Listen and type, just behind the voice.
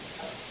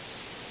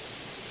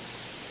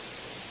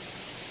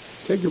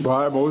Take your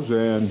Bibles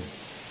and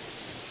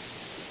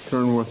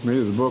turn with me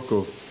to the book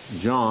of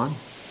John.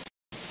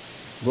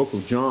 Book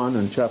of John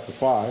in chapter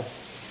 5.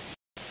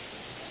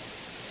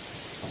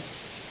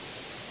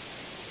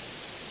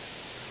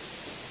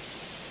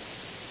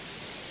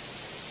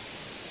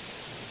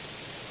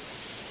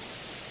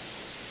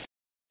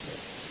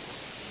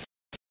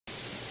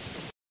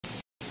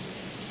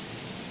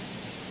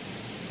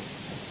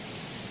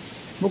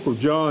 Book of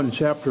John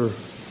chapter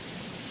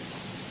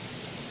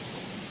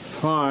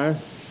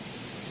 5.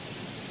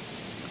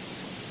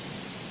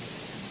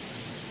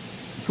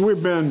 So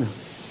we've been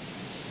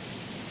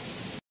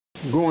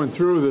going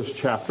through this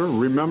chapter,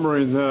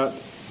 remembering that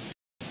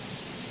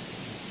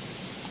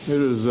it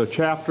is a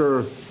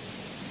chapter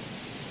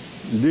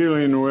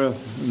dealing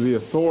with the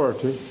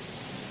authority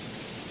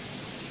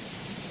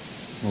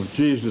of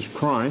Jesus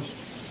Christ.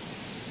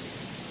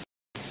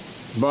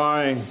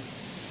 By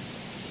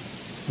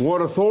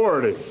what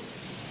authority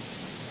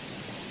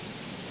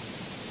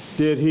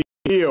did he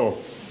heal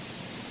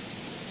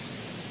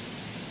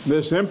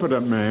this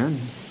impotent man?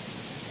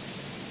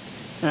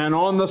 And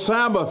on the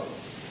Sabbath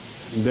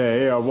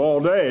day of all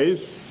days,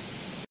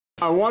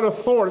 what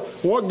authority?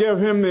 What gave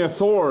him the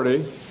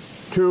authority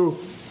to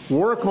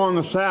work on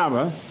the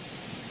Sabbath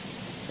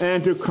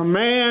and to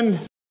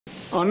command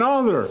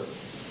another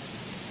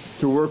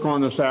to work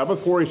on the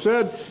Sabbath? For he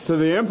said to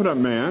the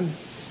impotent man,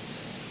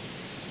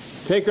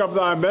 "Take up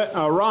thy bed,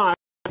 arise,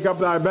 take up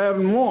thy bed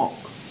and walk."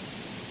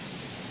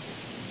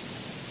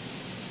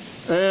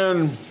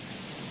 And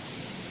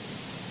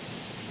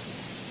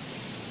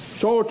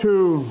so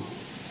to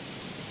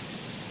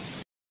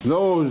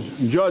those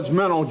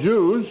judgmental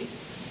Jews,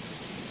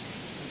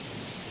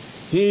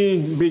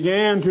 he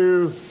began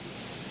to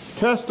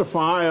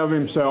testify of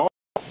himself,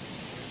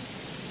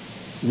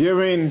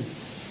 giving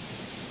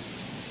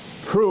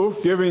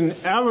proof, giving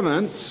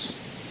evidence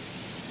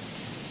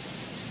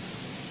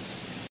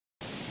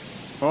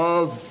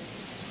of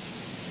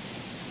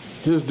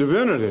his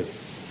divinity,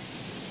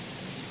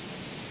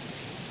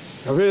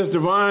 of his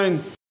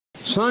divine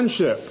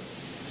sonship.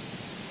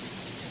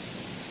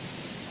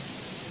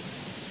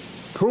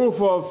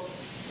 Proof of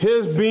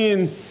his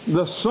being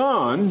the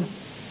Son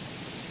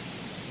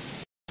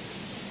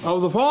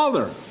of the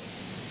Father.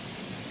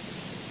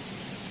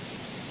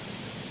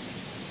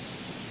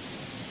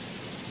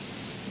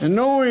 And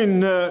knowing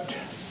that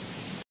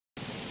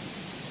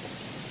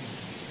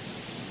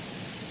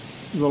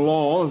the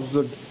laws,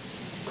 the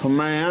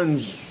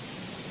commands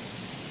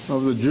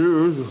of the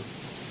Jews,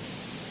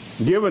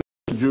 given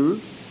to the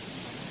Jews,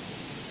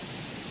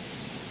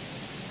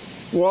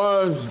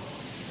 was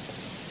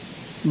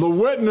the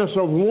witness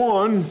of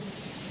one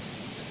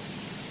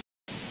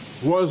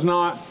was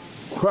not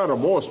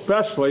credible,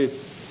 especially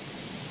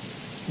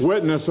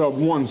witness of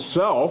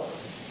oneself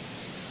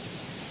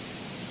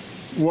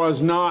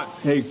was not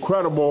a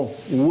credible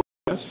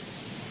witness,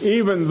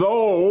 even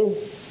though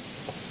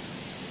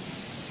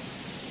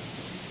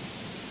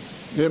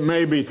it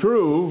may be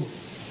true,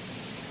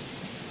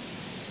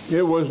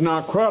 it was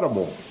not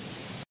credible.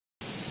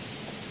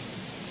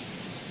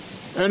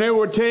 And it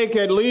would take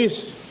at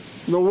least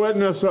the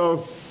witness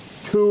of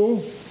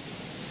 2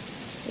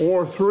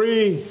 or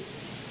 3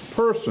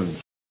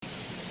 persons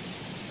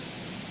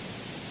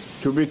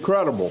to be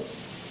credible,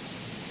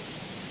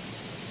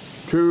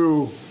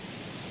 to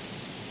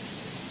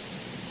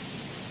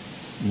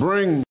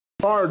bring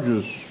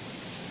charges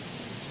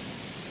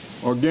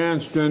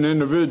against an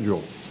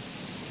individual.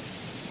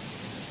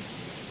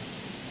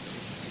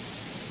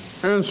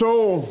 And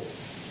so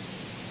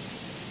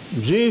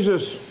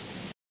Jesus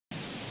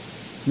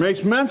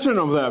makes mention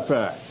of that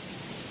fact,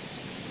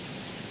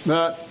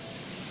 that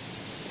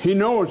he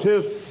knows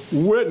his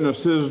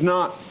witness is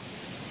not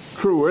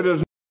true. It is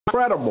not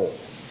credible.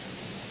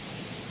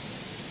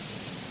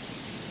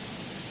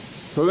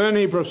 So then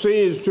he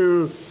proceeds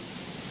to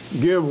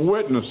give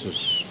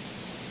witnesses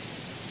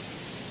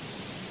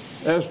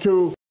as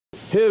to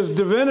his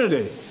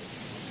divinity,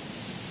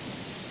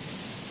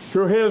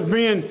 to his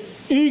being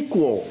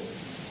equal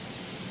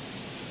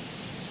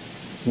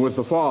with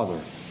the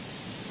Father.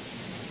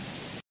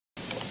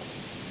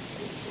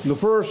 The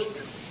first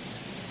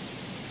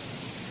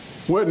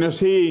witness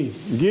he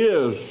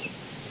gives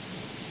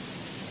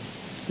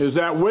is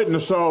that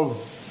witness of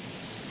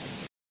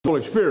the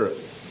Holy Spirit,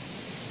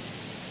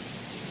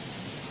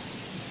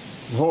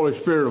 the Holy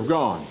Spirit of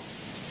God.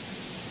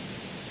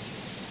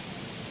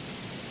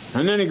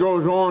 And then he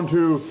goes on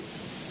to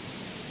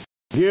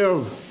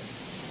give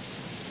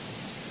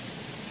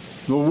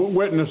the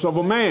witness of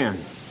a man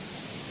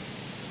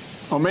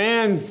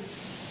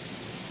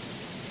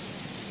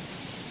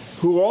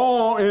who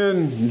all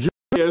in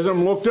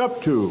Judaism looked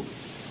up to,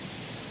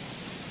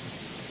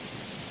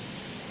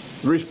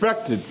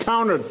 respected,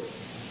 counted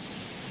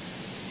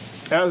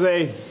as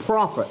a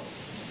prophet,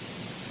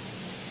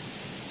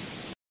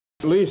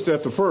 at least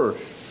at the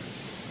first.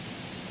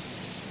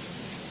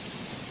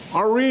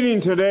 Our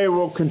reading today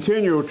will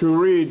continue to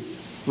read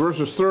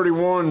verses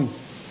 31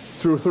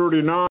 through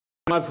 39.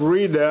 Let's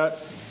read that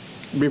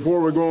before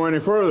we go any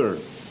further.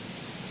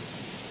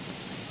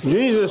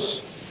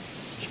 Jesus,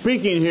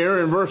 speaking here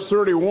in verse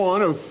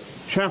 31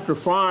 of chapter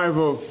 5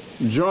 of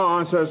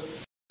John, says,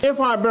 if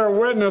I bear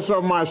witness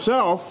of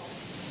myself,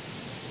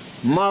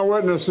 my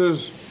witness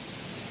is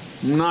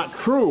not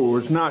true.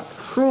 It's not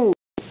true.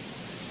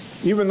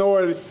 Even though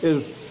it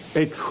is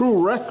a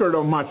true record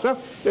of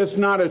myself, it's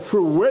not a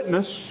true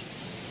witness.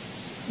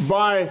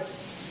 By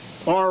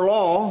our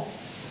law,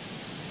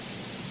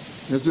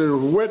 it's a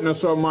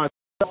witness of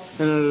myself,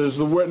 and it is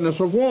the witness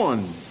of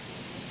one.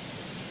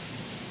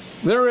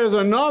 There is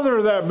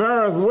another that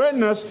beareth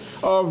witness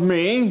of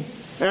me,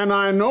 and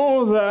I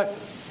know that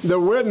the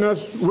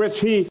witness which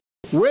he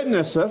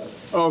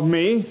witnesseth of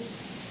me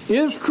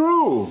is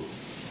true.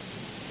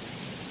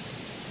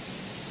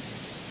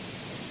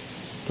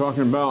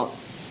 Talking about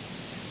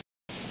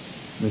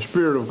the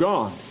Spirit of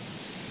God.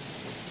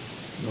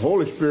 The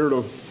Holy Spirit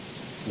of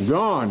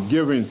God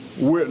giving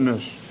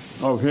witness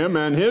of him,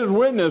 and his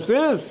witness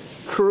is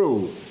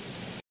true.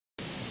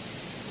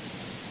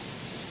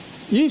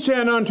 Ye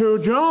sent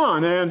unto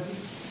John, and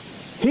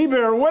he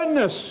bare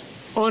witness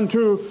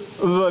unto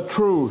the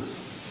truth.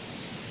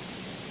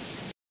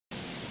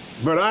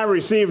 But I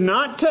receive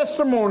not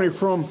testimony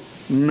from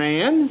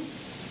man,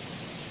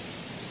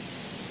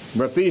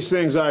 but these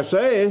things I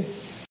say,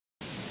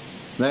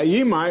 that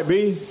ye might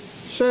be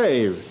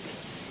saved.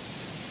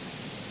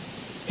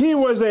 He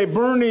was a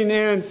burning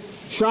and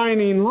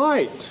shining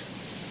light,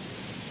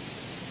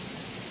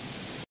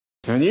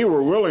 and ye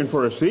were willing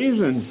for a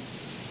season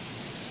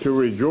to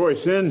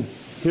rejoice in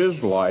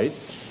his light.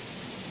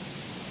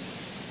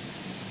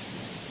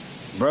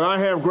 But I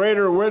have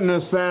greater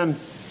witness than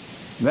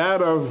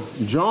that of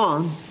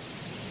John,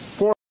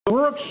 for the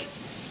works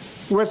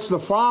which the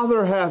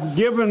Father hath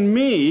given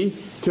me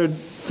to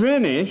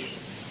finish,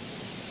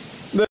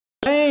 the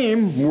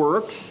same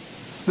works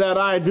that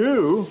I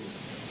do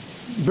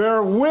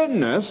bear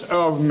witness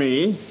of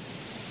me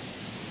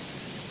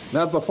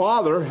that the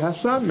Father hath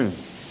sent me.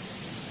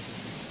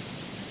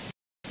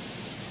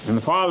 And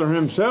the Father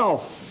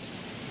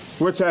himself,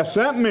 which hath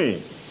sent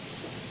me,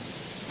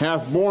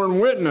 hath borne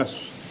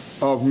witness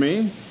of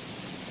me.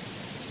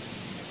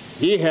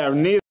 Ye have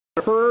neither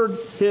heard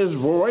his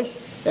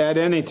voice at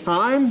any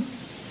time,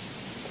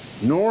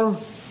 nor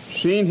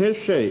seen his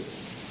shape.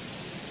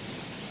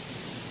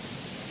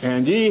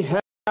 And ye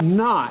have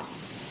not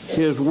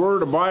his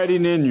word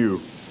abiding in you.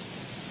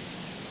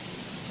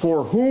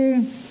 For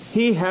whom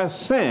he hath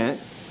sent,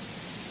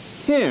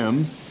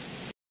 him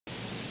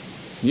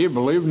ye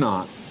believe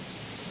not.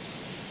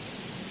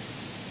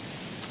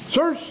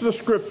 Search the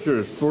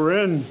Scriptures, for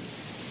in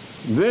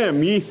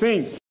them ye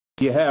think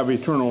ye have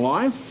eternal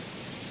life,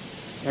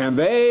 and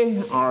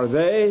they are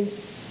they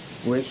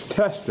which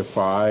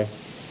testify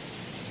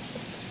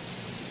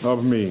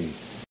of me.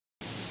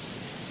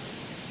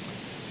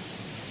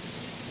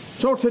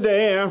 So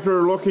today,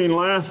 after looking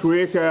last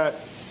week at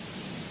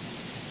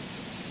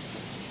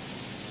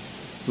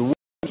the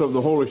witness of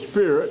the Holy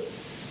Spirit,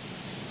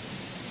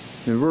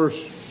 in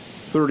verse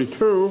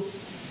 32,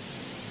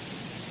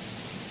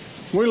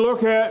 we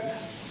look at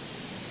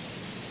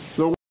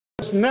the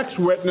next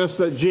witness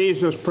that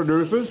Jesus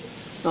produces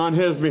on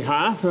his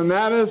behalf, and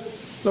that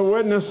is the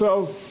witness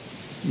of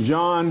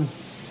John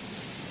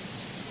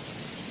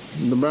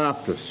the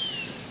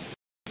Baptist.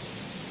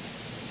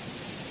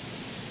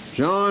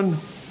 John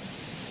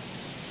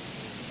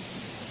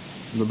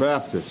the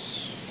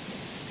Baptist.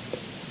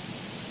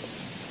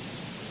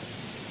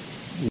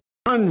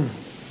 John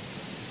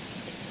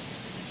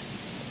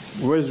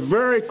was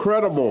very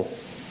credible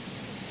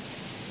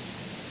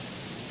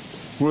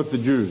with the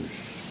Jews.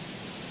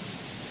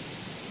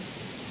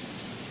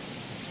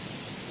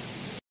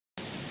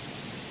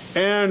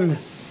 And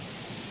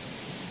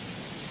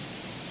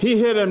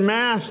he had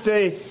amassed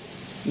a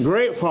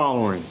great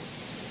following.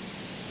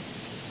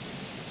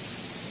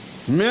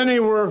 Many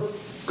were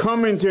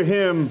coming to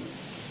him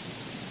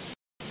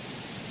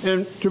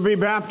and to be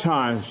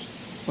baptized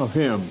of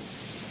him.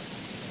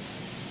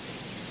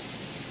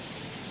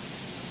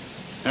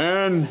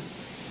 And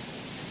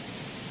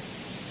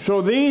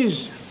so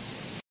these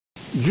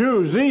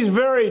Jews, these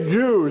very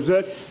Jews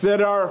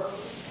that are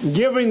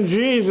giving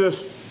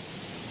Jesus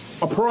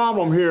a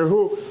problem here,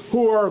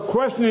 who are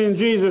questioning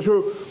Jesus,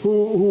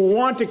 who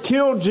want to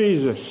kill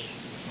Jesus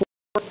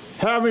for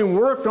having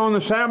worked on the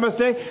Sabbath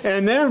day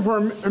and then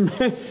for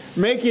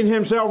making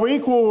himself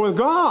equal with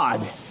God.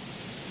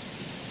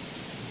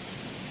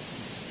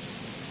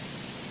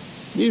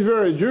 These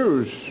very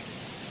Jews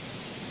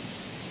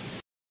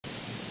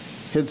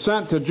had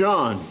sent to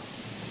John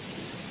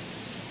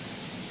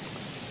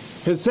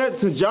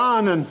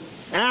and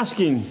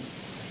asking,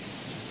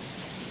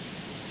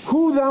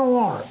 who thou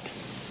art?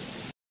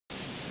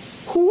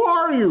 Who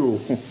are you?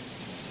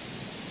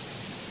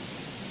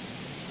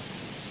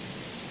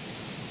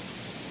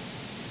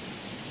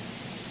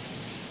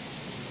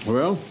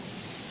 Well,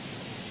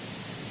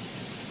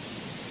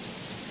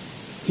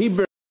 he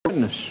bears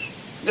witness.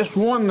 This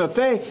one that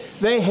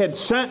they had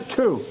sent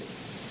to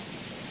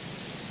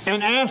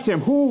and asked him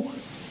who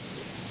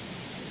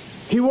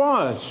he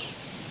was.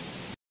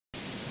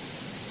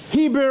 He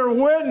he bare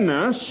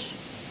witness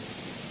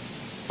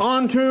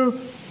unto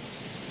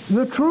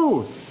the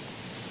truth.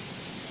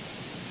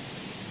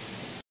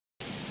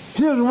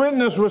 His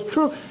witness was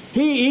true.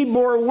 He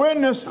bore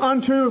witness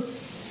unto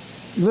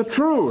the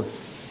truth.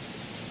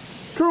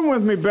 Turn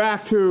with me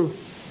back to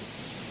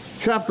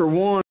chapter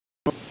 1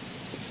 of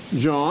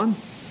John.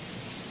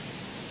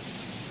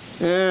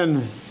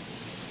 And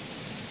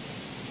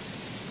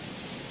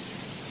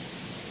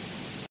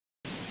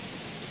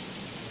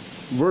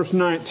verse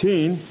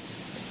 19.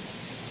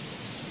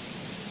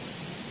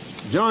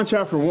 John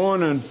chapter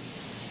 1 and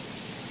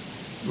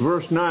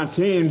verse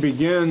 19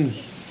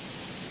 begins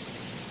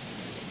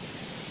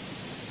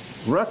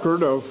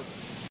record of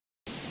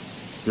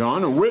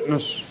John, a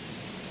witness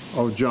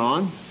of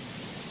John.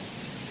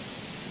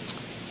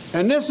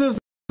 And this is the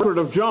record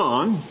of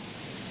John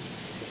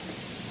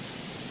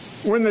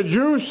when the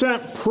Jews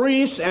sent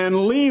priests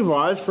and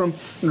Levites from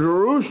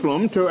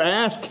Jerusalem to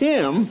ask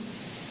him,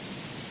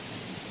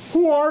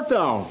 "Who art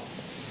thou?"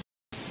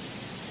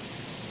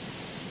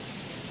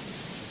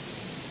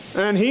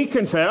 And he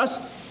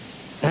confessed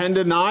and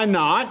denied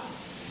not,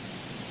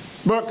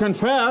 but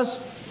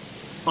confessed,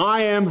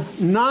 "I am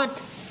not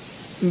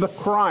the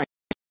Christ.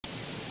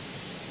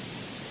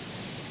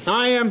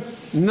 I am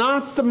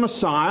not the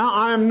Messiah.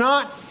 I am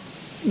not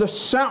the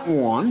sent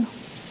one,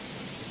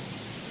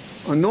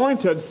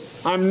 anointed.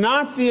 I'm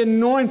not the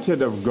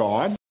anointed of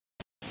God."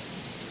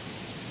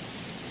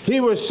 He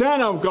was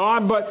sent of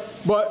God,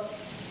 but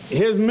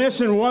his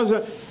mission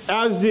wasn't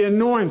as the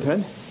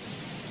anointed.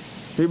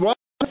 He wasn't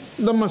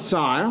the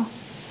Messiah.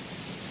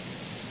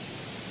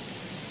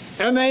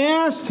 And they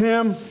asked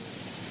him,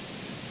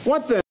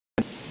 "What then?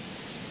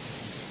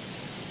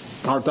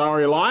 Art thou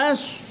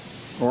Elias?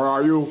 Or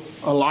are you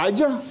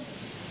Elijah?"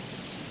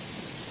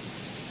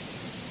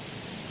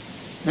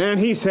 And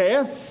he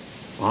saith,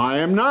 "I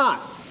am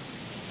not."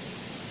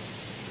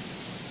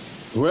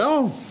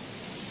 "Well,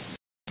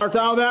 art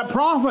thou that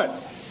prophet?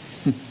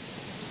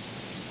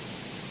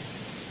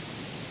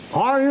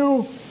 Are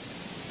you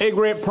a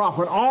great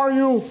prophet? Are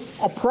you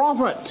a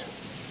prophet?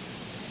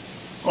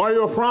 Are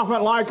you a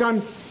prophet like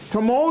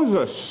unto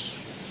Moses?"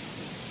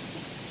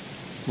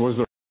 Was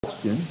the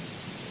question.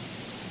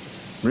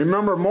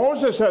 Remember,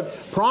 Moses had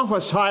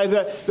prophesied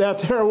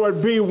that there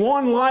would be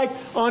one like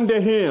unto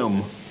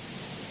him,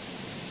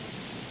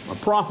 a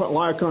prophet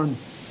like unto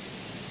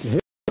him.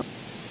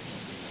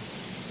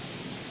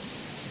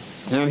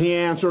 And he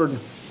answered,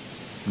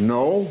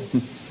 "No,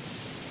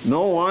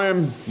 no, I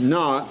am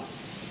not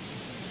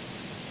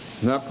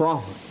that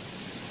prophet."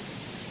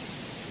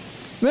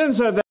 Then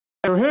said they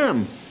to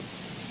him,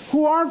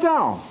 "Who art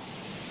thou?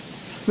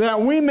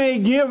 That we may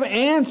give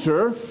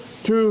answer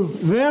to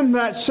them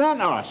that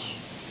sent us.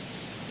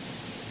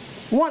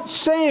 What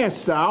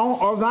sayest thou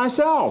of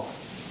thyself?"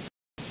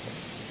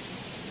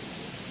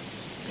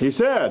 He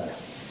said,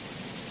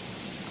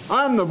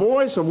 "I am the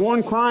voice of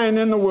one crying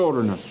in the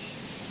wilderness,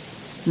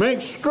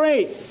 make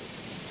straight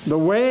the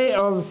way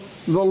of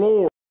the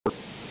Lord,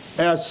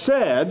 as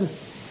said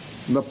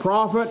the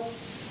prophet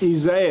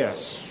Isaiah,"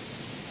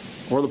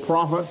 or the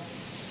prophet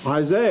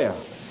Isaiah.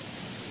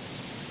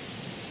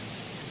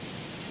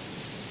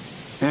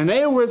 And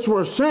they which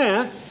were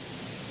sent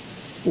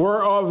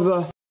were of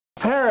the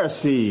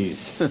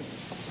Pharisees.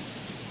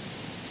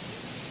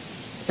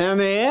 And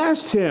they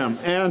asked him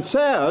and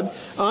said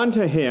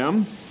unto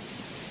him,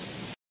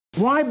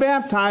 "Why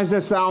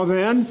baptizest thou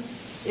then,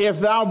 if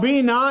thou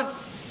be not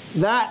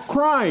that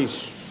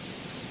Christ,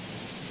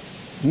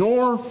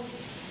 nor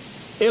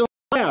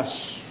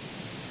Elias,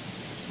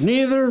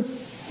 neither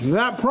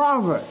that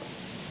prophet?"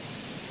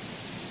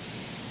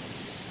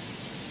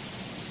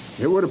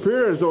 It would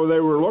appear as though they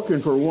were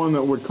looking for one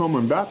that would come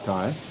and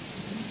baptize.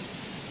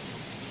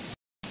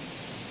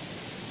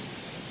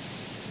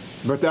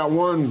 But that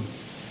one,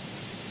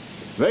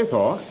 they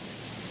thought,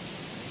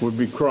 would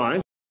be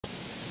Christ,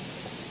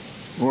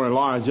 or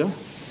Elijah,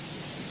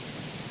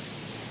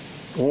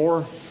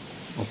 or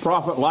a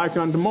prophet like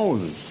unto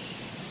Moses.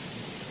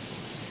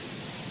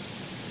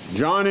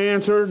 John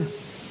answered,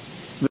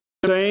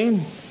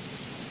 saying,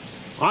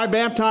 "I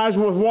baptize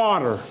with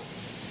water,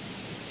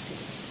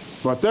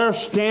 but there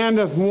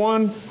standeth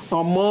one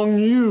among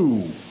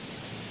you,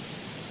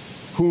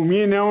 whom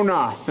ye know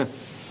not."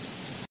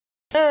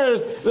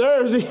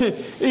 There's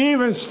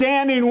even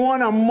standing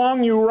one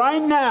among you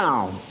right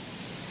now,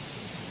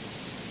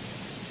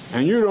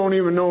 and you don't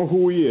even know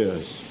who he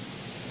is.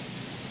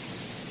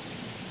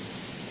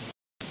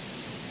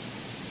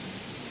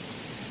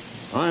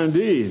 I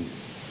indeed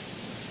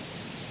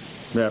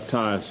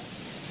baptize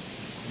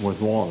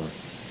with water.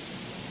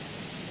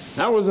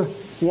 That was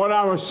what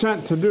I was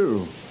sent to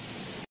do.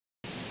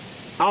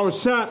 I was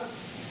sent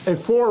a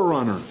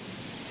forerunner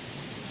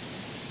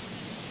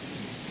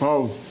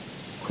of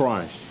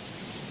Christ,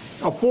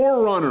 a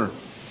forerunner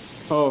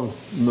of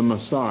the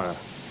Messiah.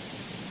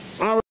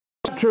 I was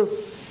sent to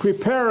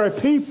prepare a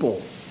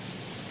people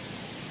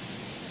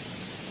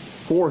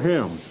for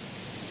him,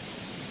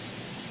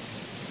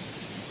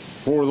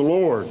 for the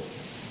Lord.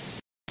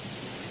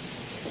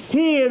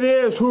 He it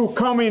is who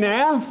coming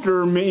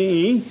after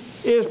me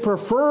is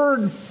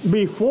preferred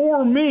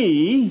before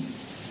me,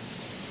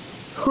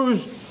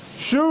 whose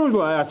shoe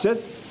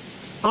latchet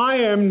I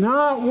am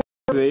not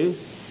worthy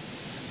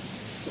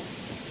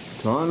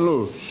to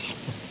unloose.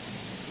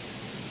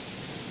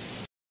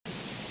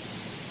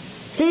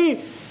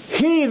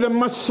 He, the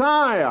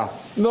Messiah,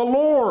 the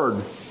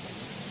Lord,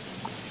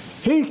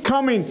 He's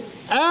coming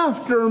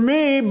after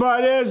me,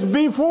 but is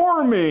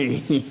before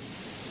me.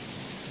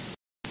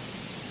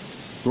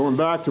 Going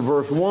back to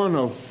verse 1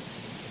 of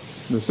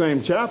the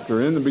same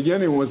chapter, in the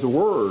beginning was the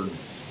Word.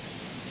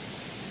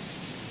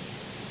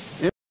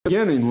 In the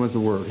beginning was the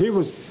Word. He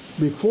was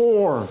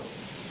before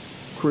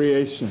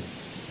creation.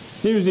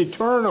 He was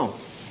eternal.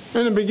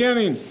 In the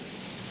beginning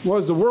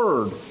was the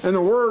Word, and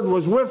the Word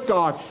was with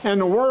God, and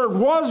the Word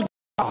was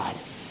God.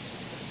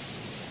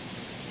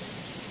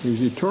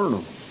 He's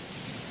eternal.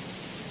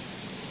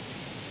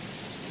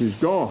 He's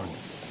gone.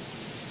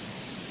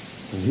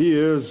 And He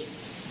is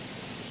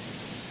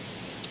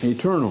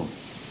eternal.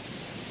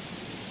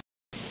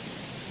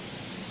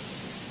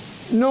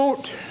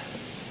 Note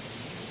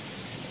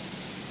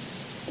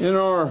in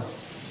our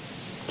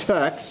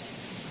text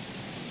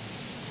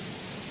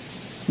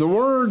the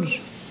words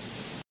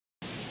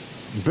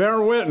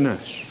bear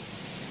witness.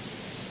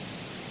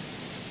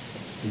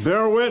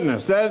 Bear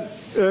witness. That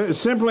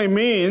simply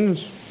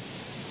means,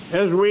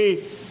 as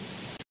we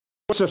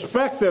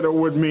suspect that it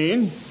would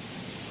mean,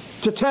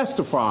 to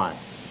testify,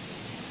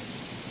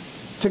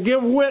 to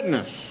give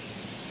witness.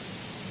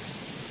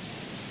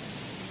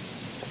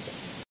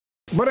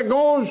 But it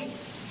goes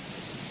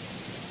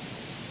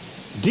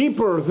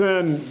deeper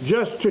than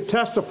just to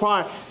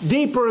testify,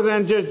 deeper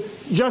than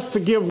just to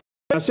give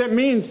witness. It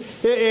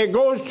means it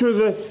goes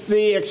to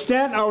the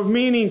extent of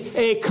meaning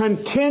a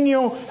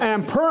continual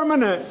and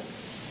permanent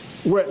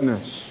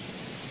witness.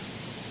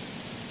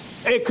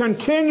 A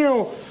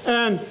continual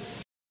and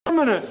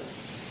permanent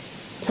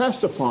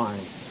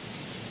testifying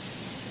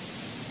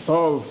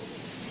of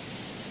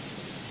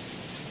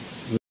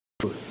the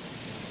truth.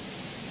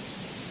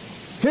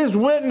 His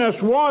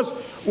witness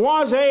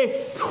was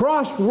a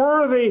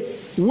trustworthy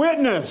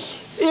witness.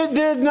 It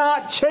did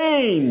not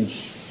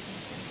change.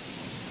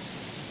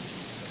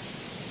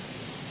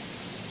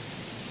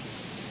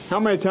 How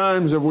many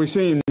times have we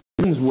seen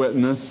men's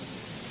witness,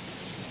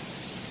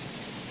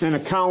 an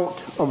account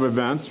of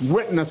events,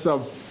 witness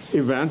of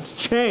events,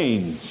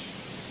 change?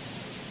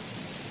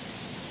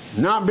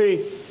 Not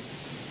be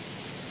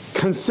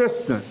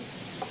consistent.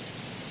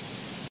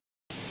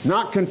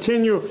 Not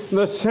continue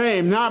the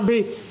same. Not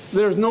be,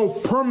 there's no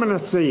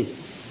permanency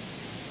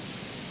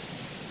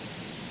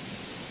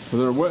for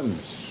their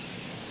witness.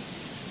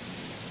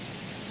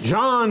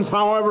 John's,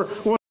 however,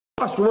 was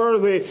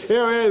trustworthy.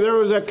 There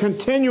was a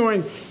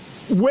continuing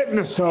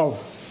witness of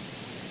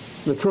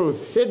the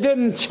truth. It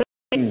didn't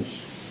change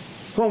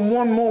from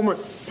one moment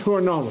to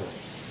another.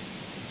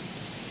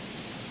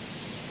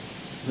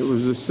 It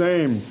was the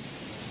same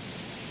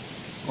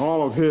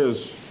all of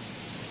his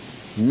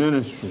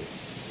ministry.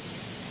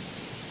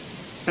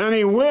 And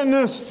he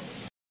witnessed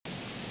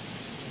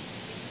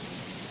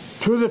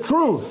to the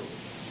truth.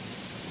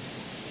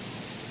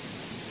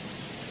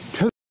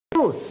 To the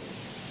truth.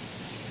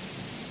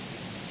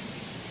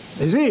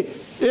 You see,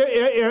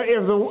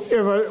 if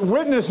a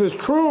witness is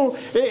true,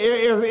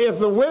 if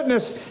the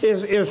witness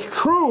is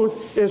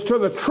truth, is to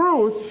the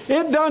truth,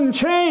 it doesn't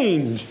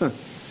change.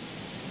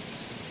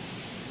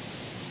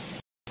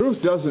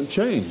 Truth doesn't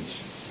change.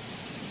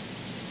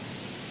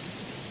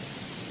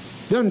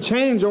 Doesn't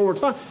change over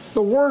time.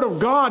 The Word of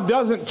God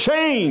doesn't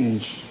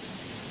change.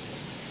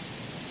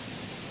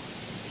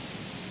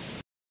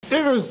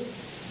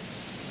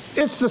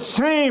 It's the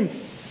same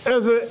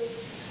as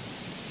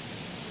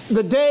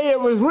the day it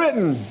was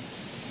written.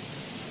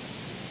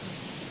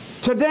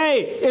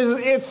 Today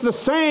it's the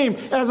same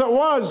as it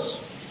was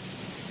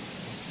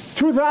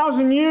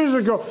 2,000 years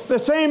ago, the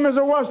same as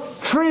it was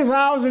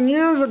 3,000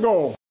 years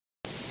ago.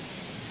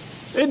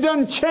 It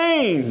doesn't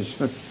change.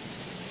 It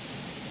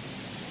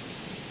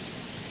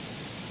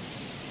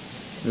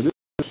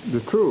is the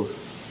truth.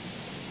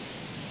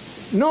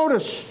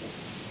 Notice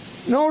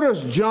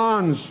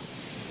John's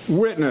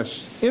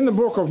witness in the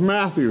book of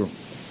Matthew.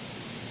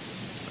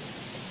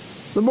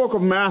 The book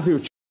of Matthew,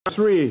 chapter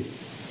 3.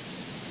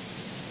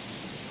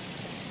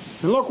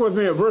 And look with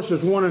me at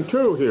verses 1 and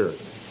 2 here.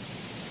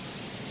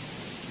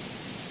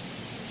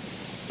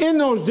 In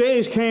those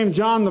days came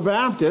John the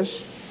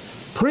Baptist,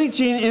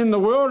 preaching in the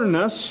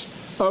wilderness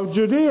of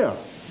Judea,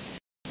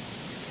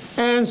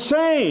 and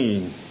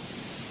saying,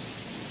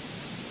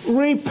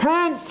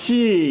 repent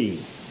ye,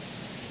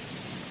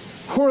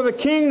 for the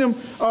kingdom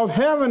of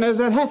heaven is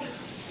at hand.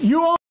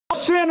 You are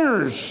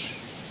sinners.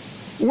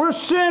 We're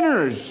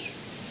sinners.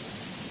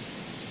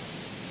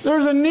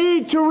 There's a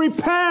need to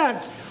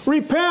repent.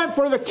 Repent,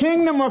 for the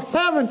kingdom of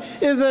heaven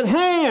is at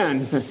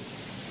hand.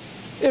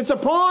 It's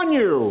upon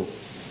you.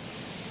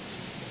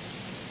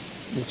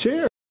 It's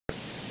here.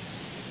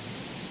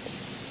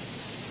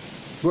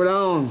 Go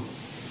down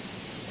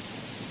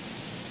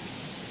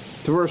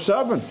to verse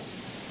 7.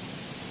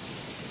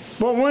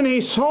 But when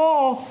he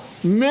saw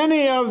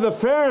many of the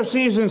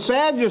Pharisees and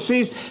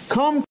Sadducees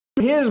come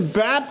to his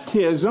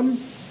baptism,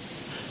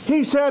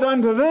 he said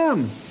unto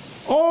them,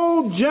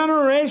 O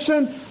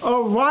generation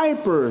of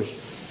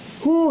vipers,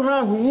 who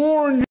hath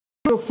warned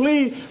you to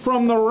flee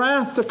from the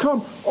wrath to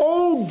come?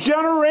 O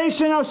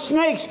generation of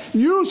snakes,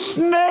 you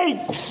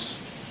snakes!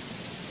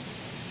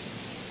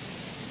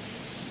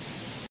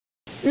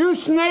 You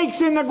snakes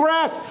in the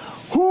grass,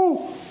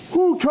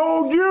 who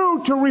told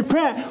you to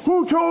repent?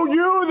 Who told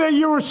you that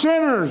you were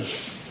sinners?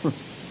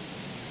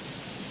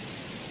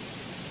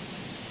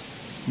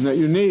 And that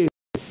you need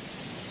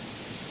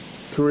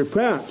to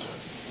repent.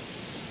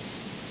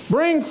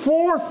 Bring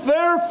forth,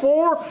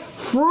 therefore,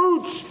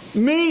 fruits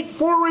meet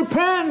for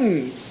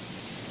repentance.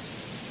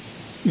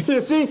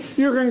 You see,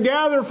 you can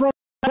gather from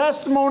the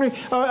testimony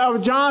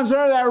of John's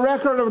there, that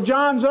record of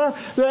John's there,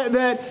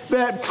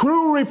 that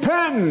true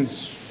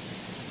repentance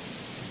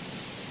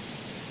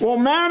will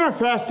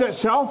manifest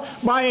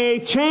itself by a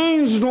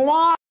changed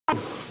life.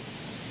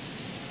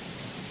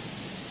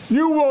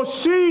 You will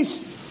cease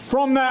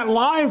from that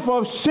life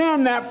of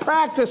sin, that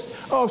practice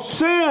of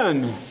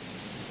sin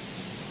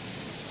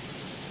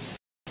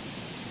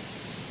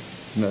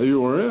that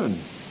you are in.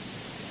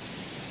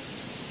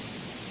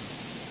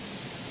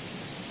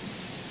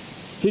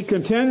 He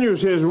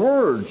continues his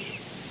words.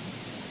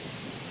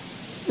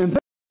 And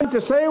then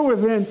to say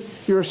within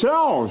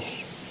yourselves,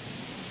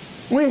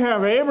 we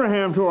have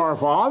Abraham to our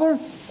father.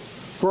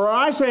 For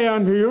I say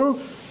unto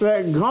you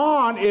that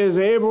God is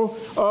able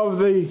of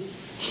these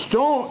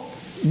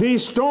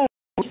stones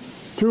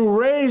to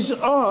raise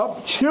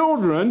up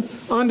children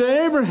unto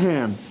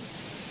Abraham.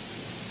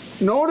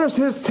 Notice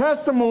his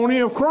testimony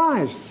of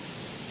Christ.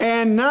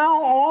 And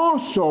now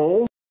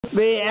also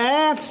the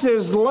axe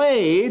is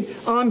laid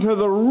unto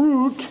the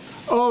root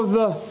of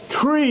the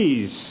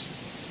trees.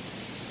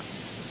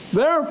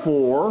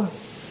 Therefore,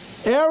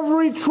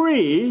 every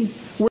tree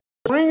which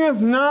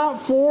bringeth not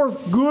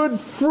forth good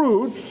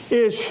fruit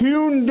is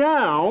hewn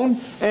down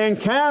and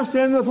cast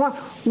into the fire.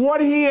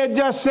 What he had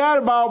just said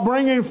about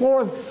bringing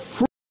forth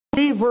fruit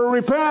for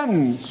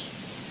repentance.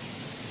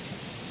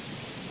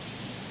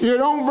 You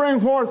don't bring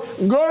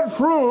forth good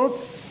fruit,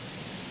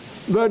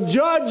 the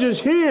judge is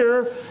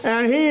here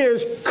and he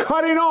is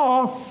cutting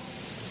off.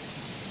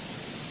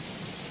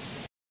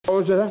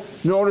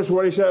 Notice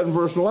what he said in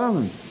verse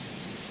 11.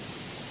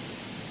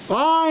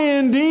 I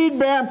indeed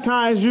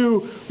baptize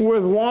you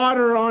with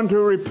water unto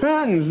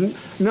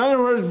repentance. In other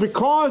words,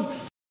 because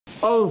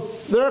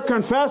of their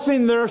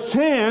confessing their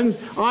sins,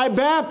 I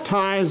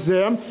baptize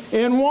them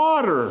in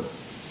water.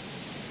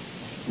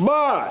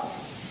 But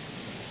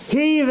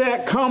he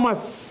that cometh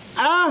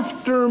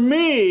after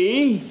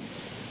me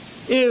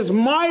is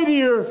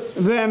mightier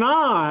than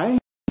I,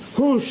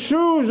 whose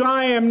shoes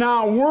I am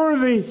not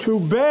worthy to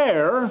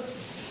bear.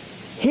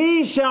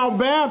 He shall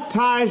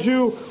baptize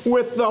you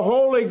with the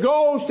Holy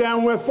Ghost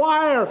and with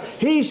fire.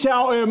 He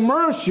shall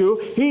immerse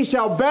you. He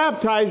shall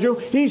baptize you.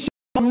 He shall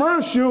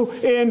immerse you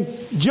in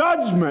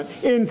judgment,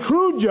 in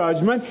true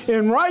judgment,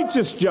 in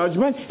righteous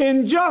judgment,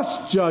 in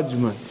just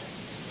judgment.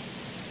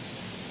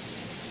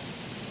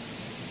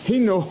 He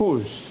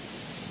knows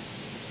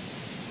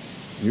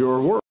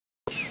your works.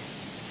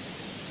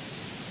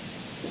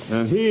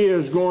 And he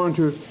is going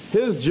to,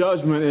 his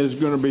judgment is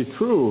going to be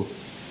true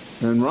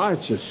and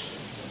righteous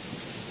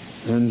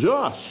and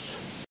just.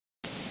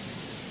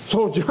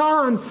 So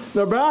John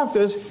the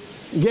Baptist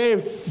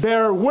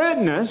bear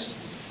witness,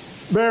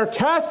 bear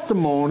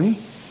testimony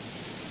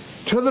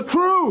to the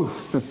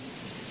truth.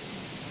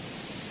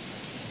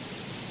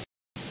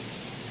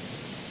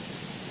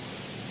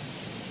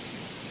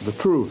 The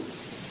truth.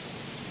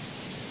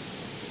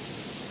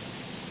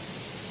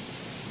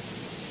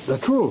 The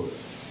truth.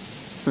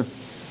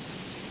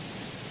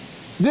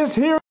 This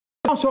here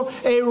is also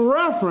a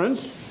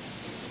reference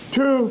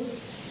to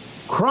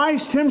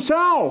Christ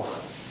himself,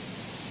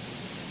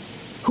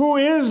 who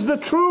is the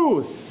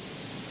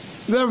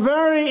truth, the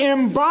very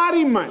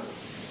embodiment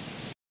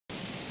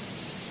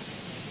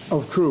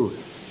of truth.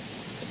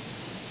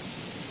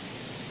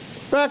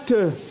 Back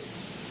to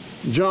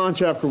John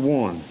chapter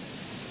 1.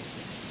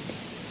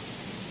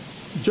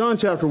 John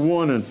chapter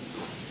 1 and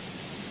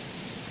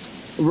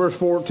verse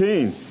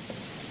 14.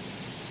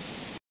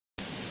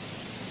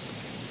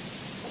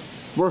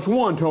 Verse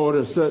 1 told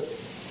us that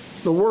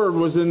the Word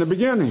was in the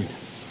beginning.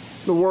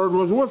 The Word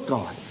was with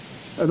God.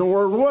 And the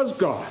Word was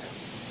God.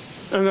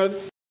 And that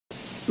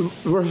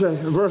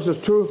verses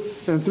 2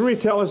 and 3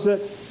 tell us that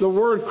the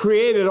Word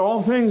created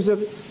all things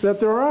that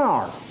there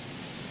are.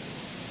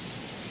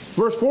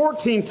 Verse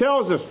 14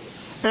 tells us,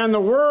 and the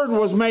Word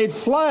was made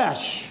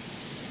flesh.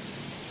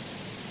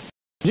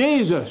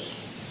 Jesus,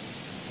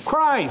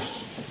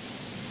 Christ,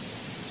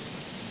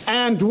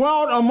 and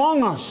dwelt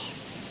among us.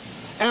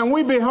 And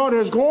we beheld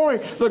his glory.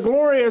 The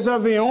glory is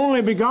of the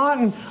only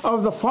begotten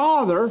of the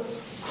Father,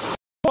 full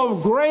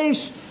of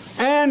grace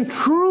and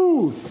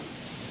truth.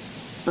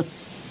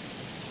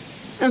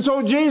 And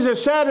so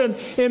Jesus said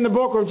in the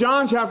book of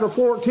John chapter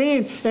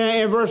 14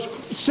 and verse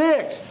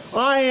 6,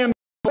 I am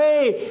the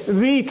way,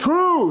 the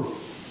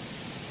truth,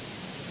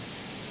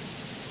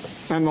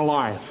 and the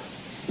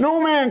life.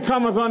 No man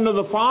cometh unto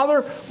the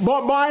Father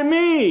but by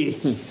me.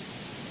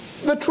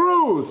 The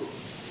truth.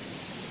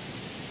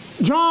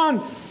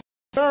 John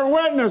bear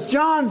witness.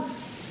 John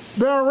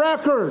bear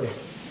record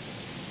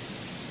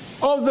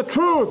of the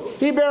truth.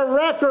 He bear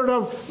record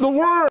of the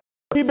Word.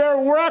 He bear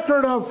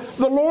record of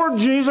the Lord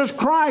Jesus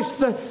Christ,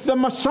 the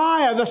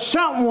Messiah, the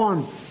sent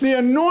one, the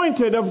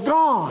anointed of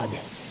God.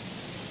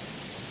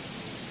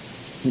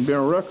 He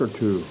bear record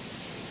to.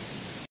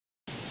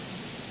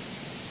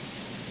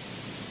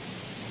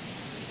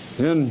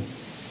 In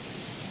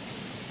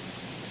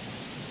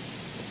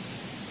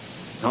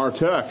our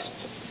text,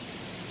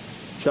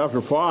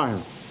 chapter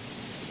 5,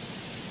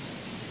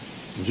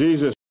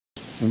 Jesus,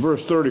 in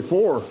verse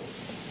 34,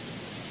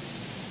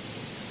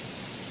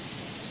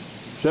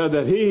 said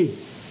that he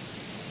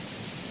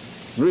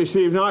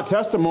received not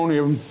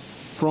testimony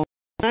from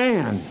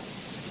man.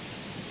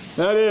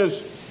 That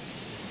is,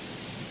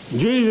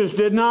 Jesus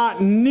did not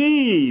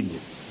need,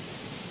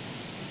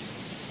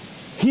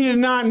 he did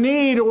not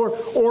need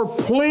or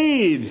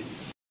plead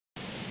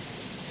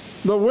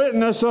the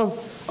witness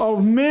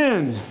of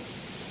men.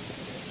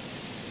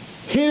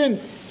 He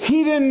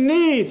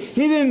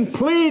didn't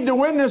plead the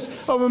witness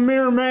of a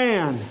mere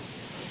man.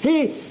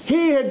 He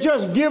had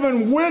just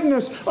given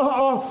witness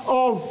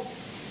of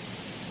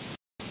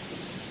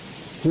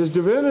his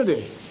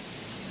divinity.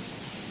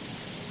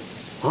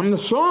 I'm the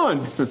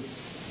Son.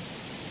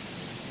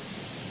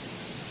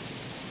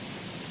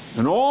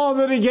 And all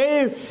that he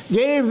gave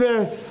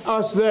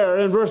us there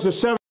in verses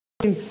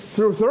 17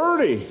 through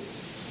 30.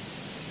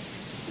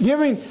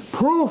 Giving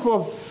proof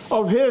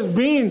of his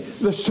being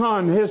the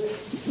Son, his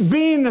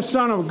being the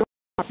Son of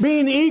God,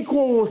 being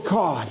equal with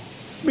God,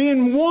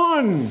 being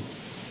one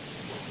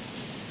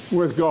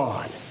with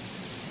God.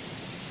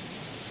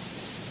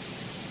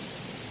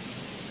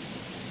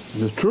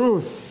 The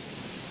truth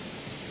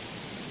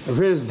of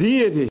his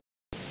deity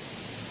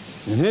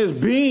and his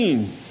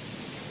being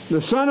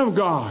the Son of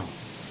God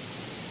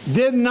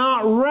did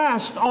not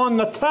rest on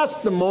the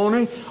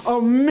testimony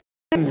of men.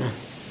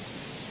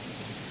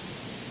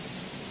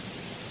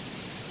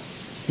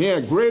 He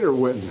had greater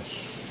witness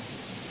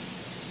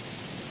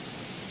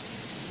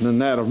than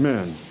that of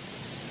men.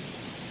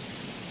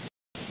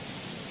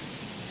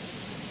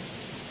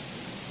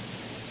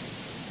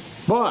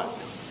 But,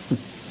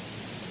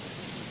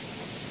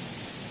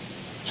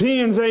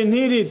 seeing they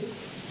needed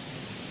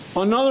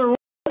another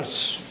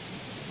witness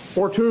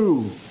or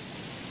two,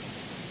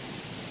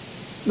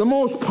 the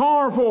most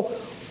powerful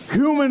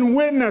human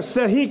witness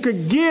that he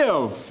could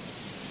give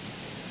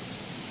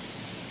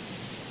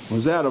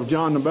was that of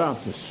John the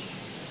Baptist.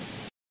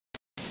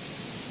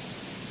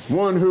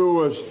 One who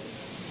was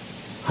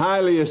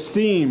highly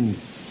esteemed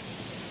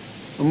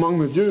among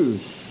the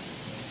Jews.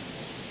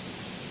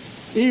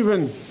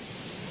 Even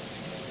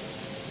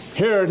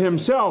Herod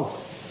himself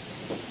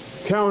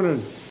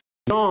counted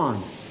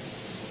John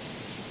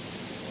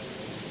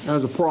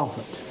as a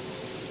prophet,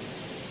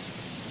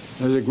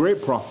 as a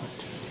great prophet.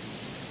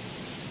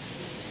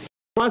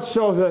 Much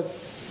so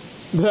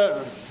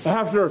that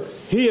after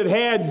he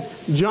had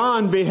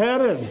John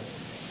beheaded,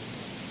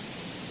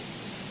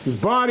 his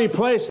body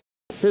placed,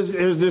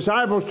 his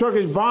disciples took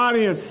his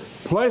body and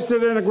placed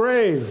it in a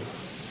grave.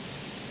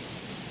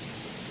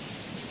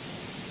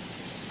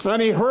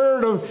 And he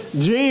heard of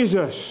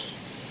Jesus.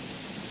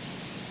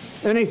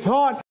 And he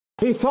thought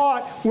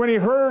when he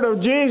heard of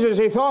Jesus,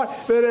 he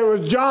thought that it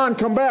was John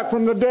come back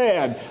from the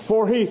dead,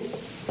 for he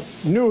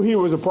knew he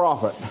was a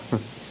prophet.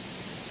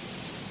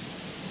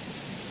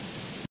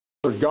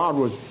 God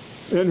was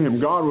in him.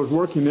 God was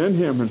working in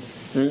him,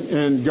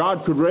 and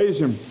God could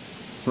raise him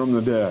from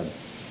the dead.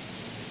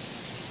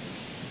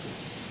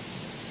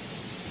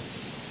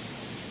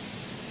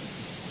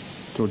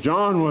 So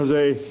John was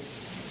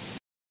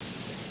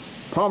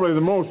probably the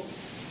most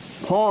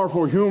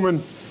powerful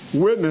human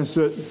witness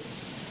that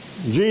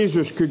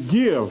Jesus could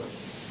give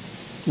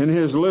in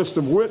his list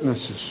of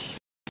witnesses.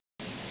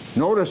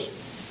 Notice,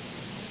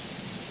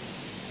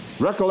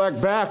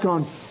 recollect back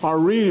on our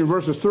reading,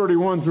 verses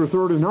 31 through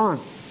 39.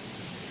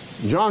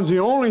 John's the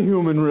only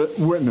human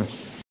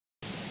witness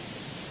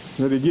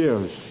that he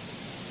gives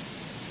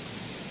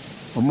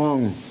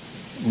among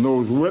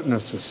those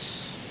witnesses.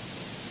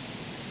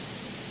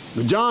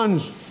 But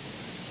John's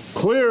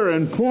clear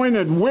and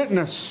pointed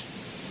witness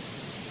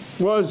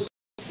was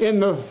in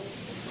the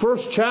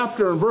first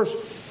chapter, in verse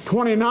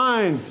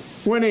 29,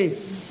 when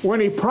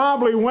he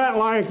probably went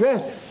like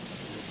this.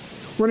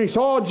 When he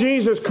saw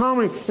Jesus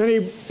coming, and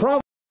he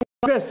probably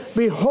went like this,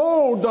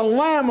 "Behold, the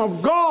Lamb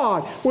of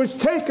God, which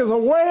taketh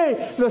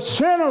away the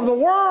sin of the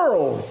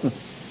world."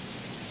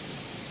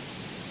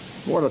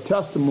 What a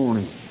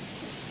testimony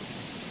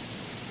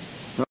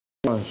that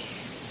was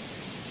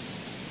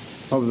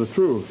of the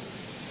truth.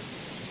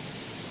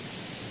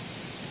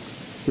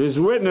 His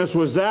witness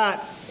was that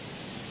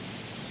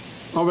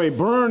of a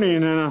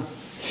burning and a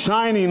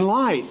shining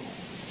light.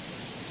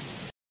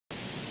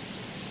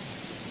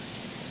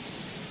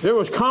 It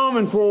was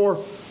common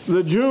for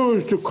the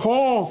Jews to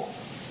call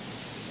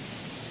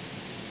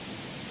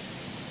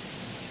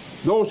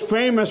those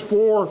famous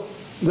for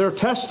their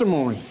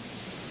testimony,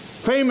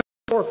 famous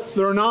for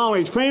their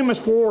knowledge, famous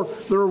for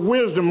their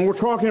wisdom. We're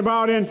talking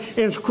about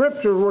in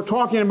Scriptures, we're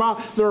talking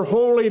about their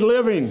holy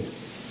living.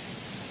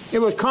 It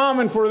was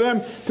common for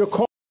them to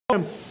call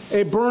them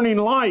a burning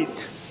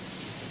light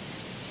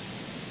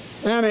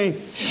and a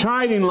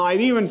shining light.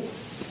 Even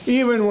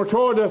we're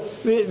told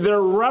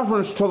their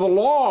reference to the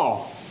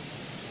law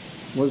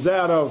was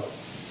that of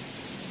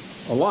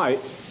a light,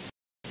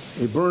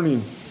 a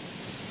burning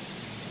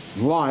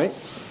light,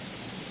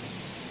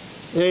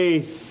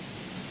 a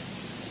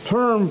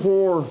term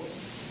for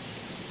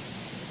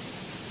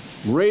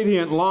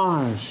radiant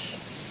lives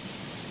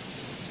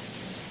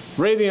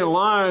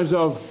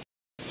of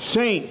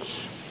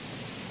saints,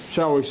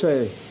 shall we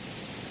say,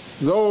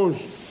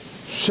 those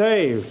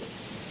saved.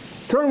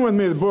 Turn with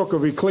me to the book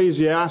of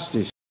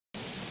Ecclesiastes.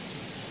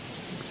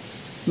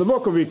 The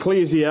book of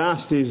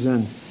Ecclesiastes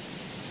in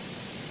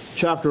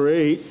chapter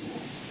 8.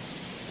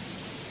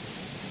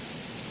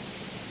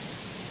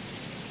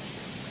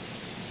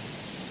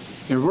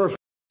 In verse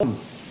 1.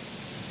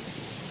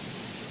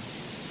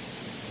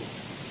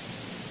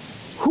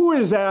 Who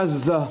is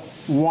as the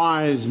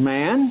wise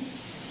man?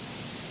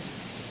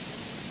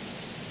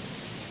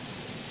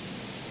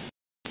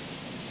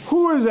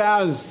 Who is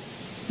as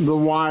the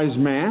wise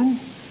man?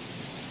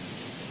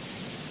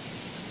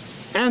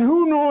 And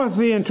who knoweth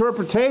the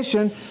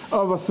interpretation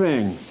of a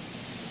thing?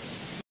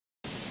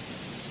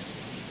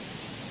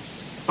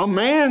 A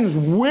man's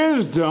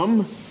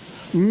wisdom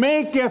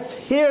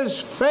maketh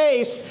his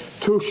face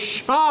to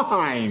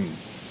shine,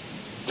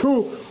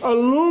 to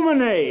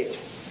illuminate,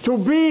 to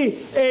be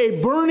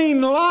a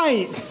burning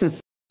light.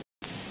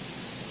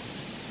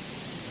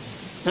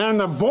 And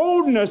the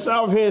boldness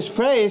of his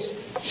face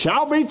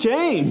shall be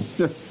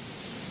changed.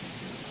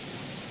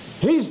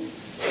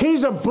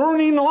 He's a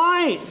burning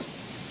light.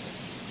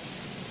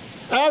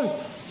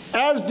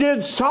 As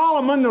did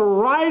Solomon, the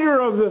writer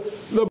of the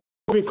book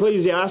of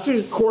Ecclesiastes,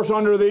 of course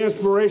under the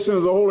inspiration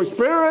of the Holy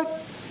Spirit,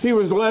 he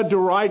was led to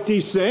write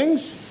these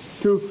things,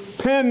 to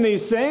pen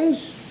these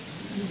things.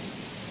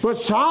 But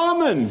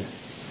Solomon,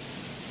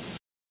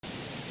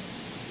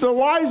 the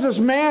wisest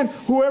man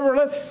who ever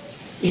lived,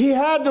 he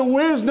had the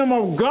wisdom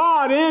of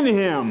God in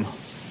him.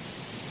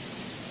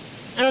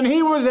 And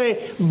he was a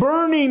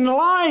burning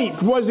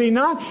light, was he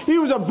not? He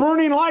was a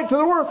burning light to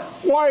the world.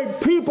 Why,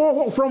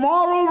 people from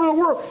all over the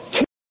world,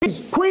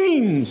 kings,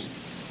 queens,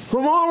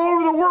 from all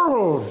over the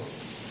world,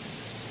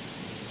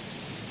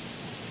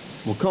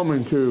 were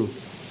coming to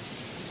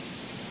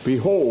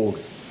behold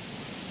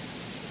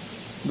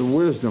the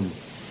wisdom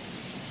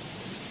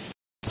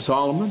of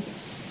Solomon.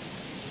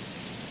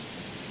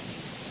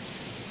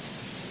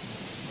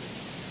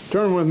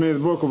 Turn with me to the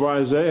book of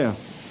Isaiah.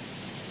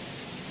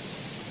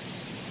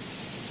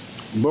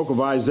 The book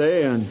of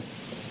Isaiah in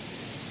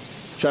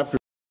chapter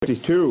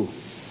 52.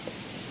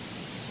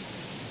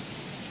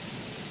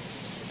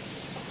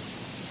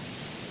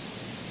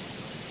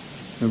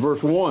 In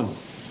verse 1.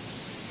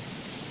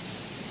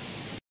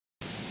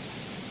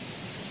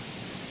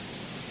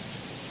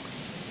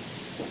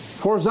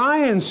 For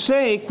Zion's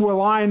sake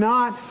will I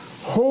not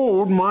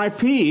hold my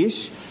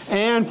peace,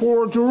 and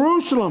for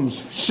Jerusalem's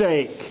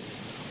sake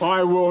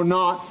I will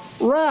not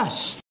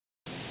rest,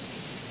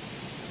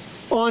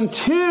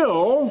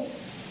 until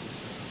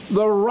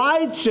the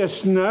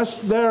righteousness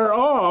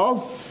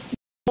thereof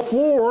go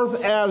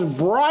forth as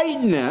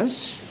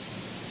brightness,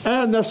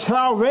 and the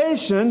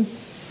salvation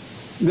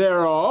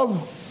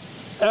thereof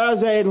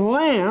as a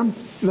lamp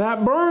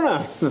that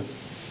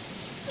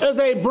burneth, as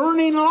a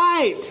burning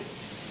light.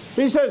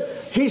 He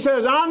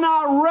says, I'm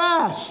not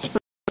rest.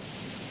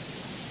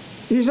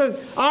 He said,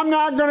 I'm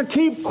not going to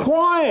keep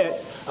quiet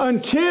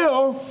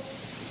until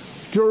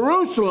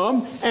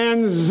Jerusalem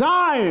and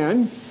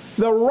Zion,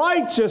 the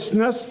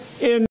righteousness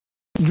in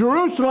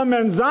Jerusalem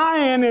and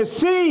Zion is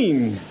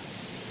seen.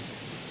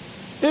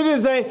 It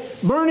is a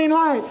burning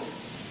light.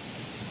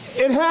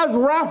 It has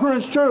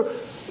reference to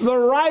the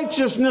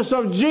righteousness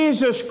of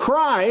Jesus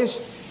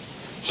Christ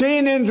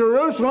seen in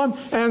Jerusalem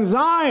and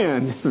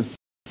Zion.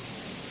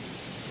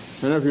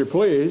 And if you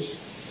please,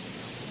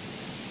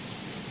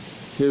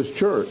 His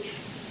church,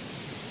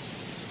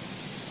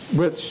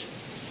 which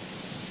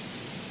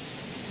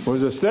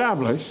was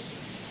established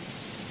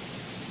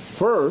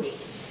first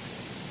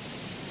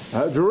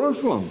at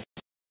Jerusalem.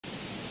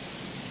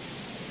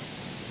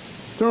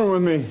 Turn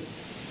with me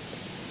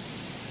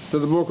to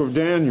the book of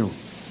Daniel.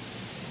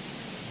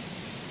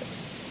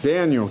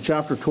 Daniel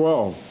chapter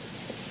 12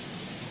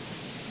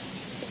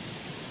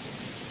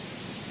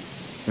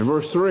 and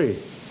verse 3.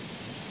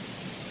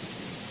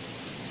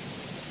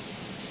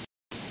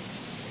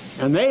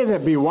 And they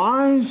that be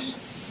wise,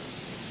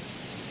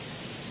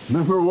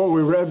 remember what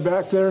we read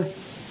back there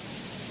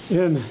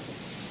in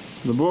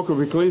the book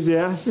of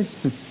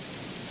Ecclesiastes?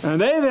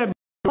 And they that be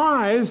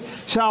wise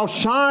shall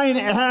shine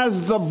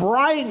as the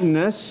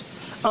brightness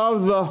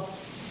of the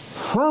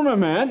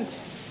firmament,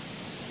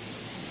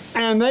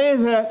 and they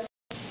that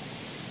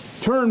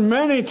turn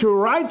many to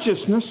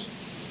righteousness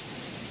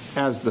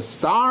as the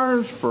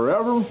stars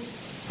forever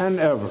and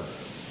ever.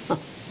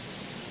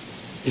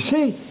 You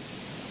see,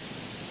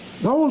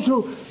 those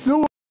who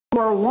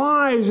are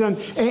wise and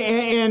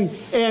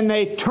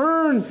they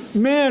turn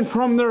men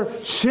from their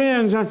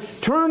sins and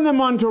turn them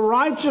unto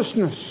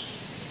righteousness.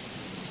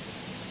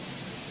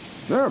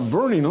 They're a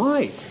burning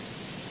light.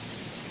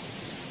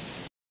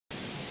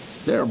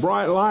 They're a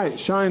bright light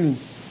shining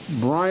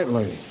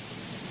brightly.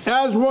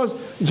 As was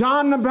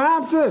John the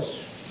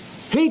Baptist.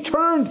 He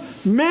turned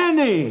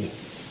many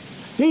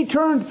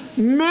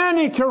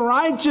to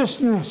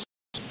righteousness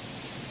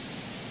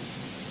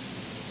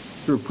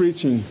through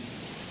preaching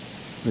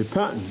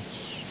repentance.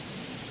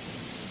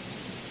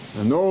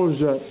 And those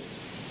that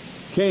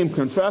came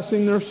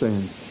confessing their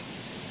sins,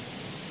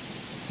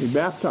 he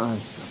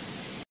baptized them.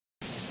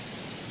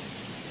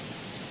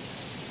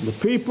 The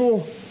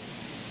people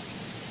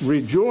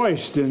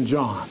rejoiced in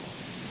John.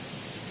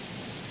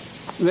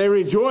 They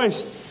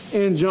rejoiced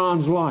in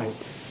John's light.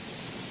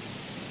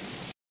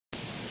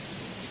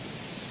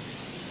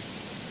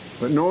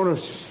 But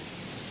notice,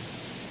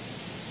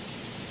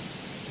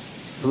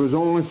 it was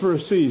only for a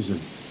season.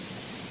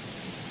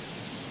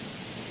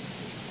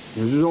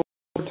 It was only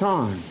for a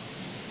time.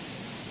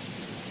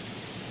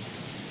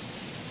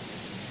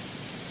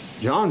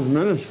 John's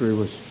ministry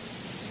was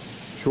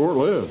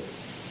short-lived.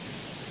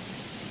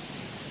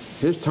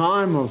 His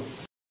time of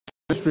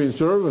ministry and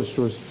service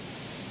was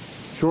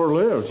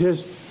short-lived.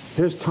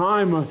 His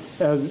time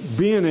as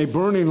being a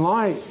burning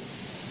light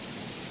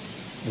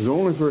was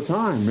only for a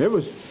time. It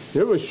was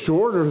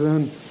shorter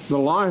than the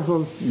life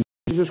of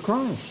Jesus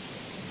Christ,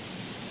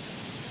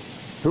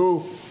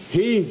 who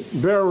he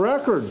bare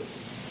record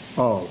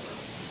of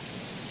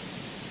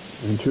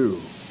and to.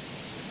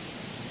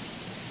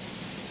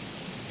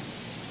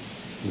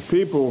 The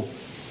people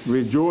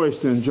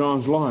rejoiced in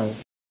John's light,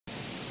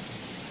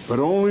 but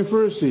only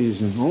for a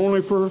season,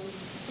 only for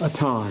a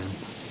time.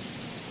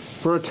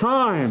 For a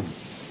time,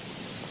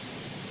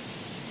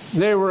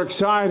 they were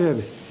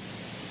excited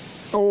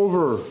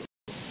over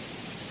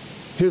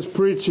his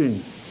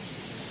preaching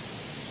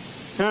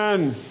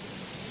and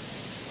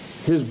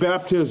his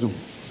baptism.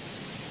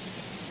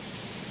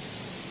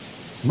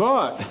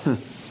 But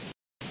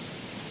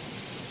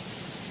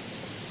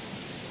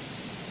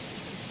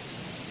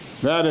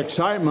that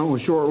excitement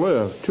was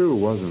short-lived too,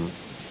 wasn't it?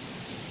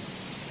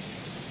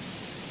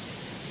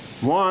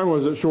 Why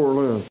was it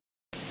short-lived?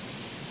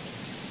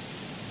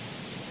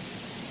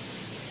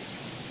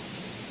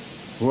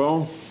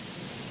 Well,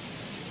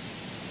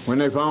 when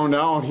they found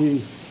out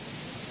he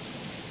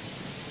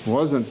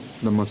wasn't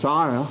the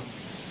Messiah,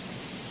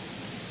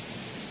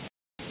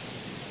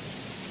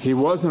 he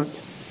wasn't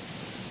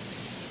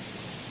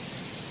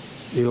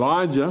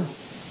Elijah,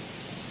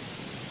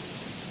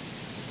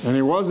 and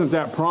he wasn't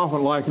that prophet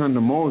like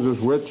unto Moses,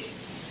 which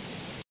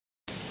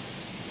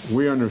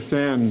we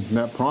understand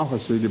that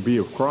prophecy to be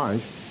of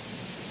Christ.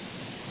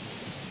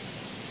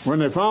 When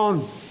they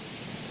found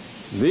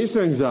these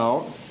things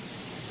out,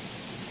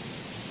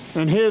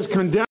 and his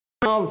condemning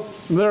of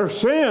their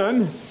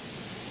sin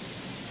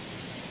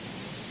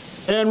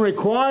and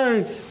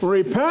requiring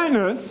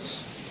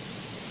repentance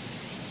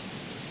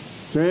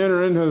to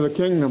enter into the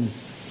kingdom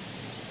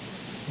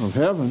of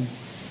heaven,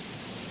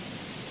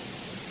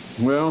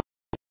 well,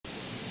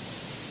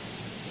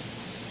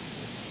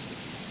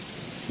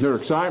 their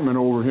excitement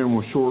over him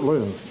was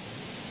short-lived.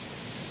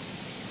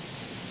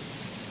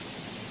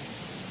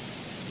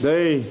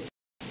 They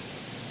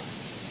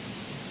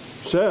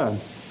said,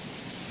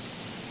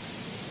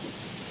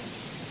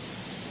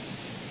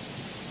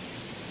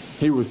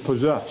 he was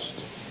possessed.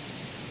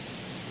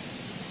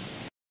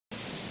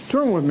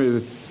 Turn with me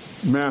to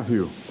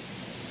Matthew.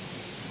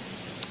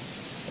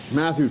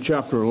 Matthew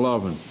chapter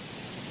 11.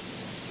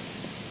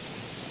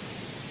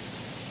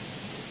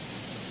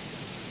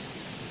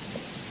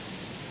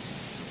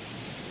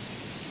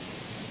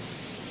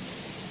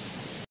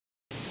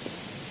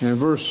 And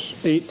verse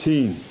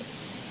 18.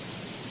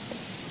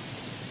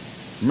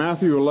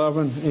 Matthew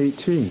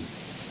 11:18.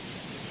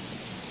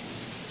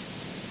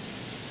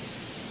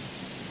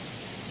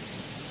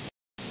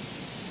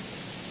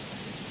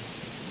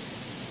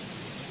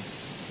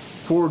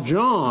 For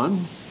John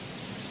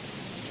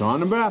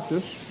the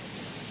Baptist,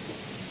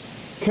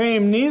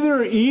 came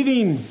neither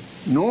eating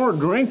nor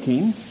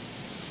drinking,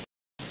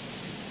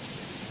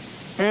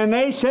 and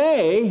they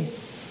say,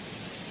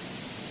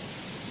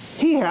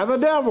 he hath a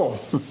devil.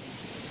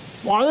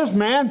 Why, this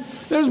man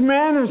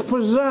is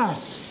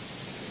possessed.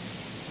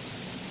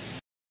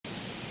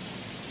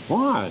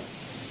 Why?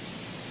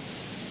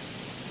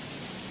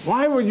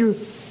 Why would you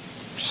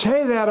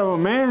say that of a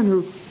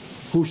man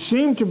who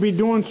seemed to be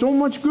doing so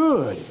much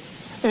good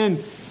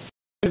and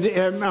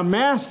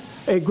amassed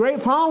a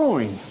great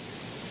following?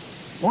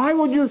 Why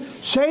would you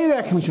say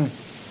that?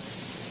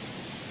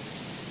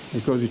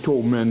 Because he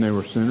told men they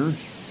were sinners.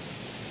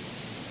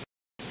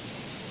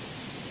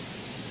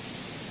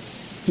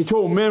 He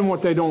told men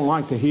what they don't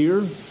like to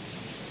hear.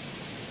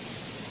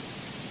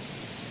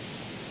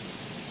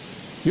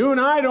 You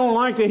and I don't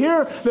like to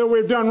hear that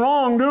we've done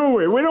wrong, do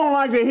we? We don't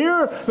like to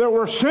hear that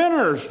we're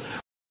sinners.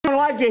 We don't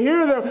like to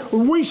hear that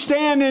we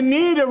stand in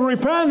need of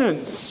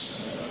repentance.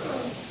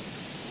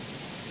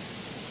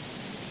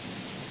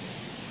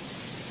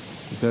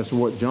 That's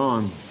what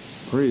John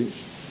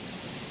preached.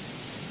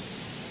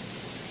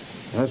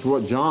 That's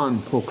what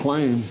John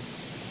proclaimed.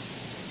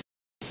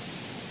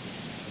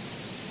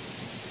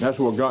 That's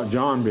what got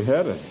John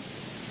beheaded.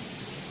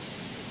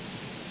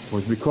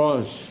 Was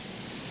because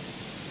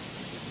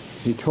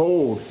he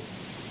told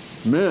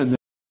men that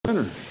they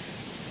were sinners,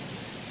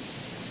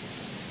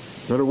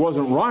 that it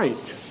wasn't right,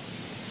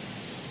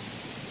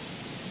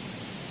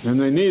 and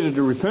they needed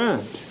to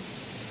repent.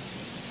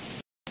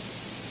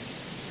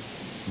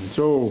 And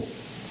so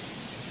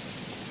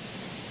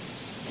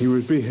he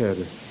was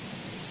beheaded.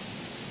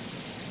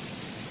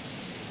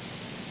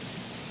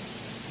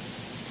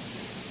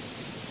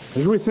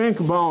 As we think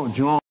about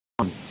John,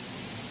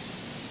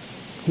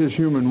 his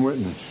human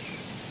witness,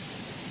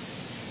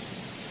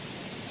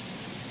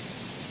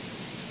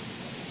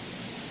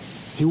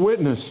 he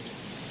witnessed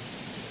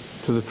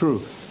to the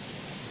truth.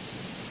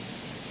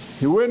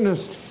 He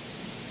witnessed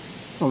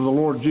of the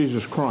Lord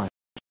Jesus Christ.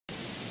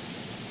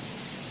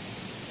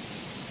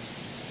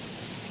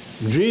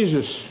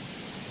 Jesus,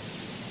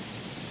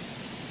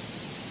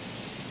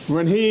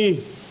 when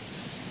he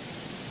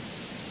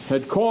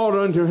had called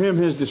unto him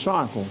his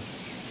disciples,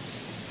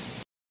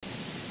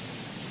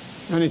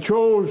 and he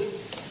chose,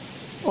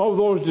 of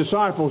those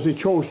disciples, he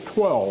chose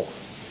 12.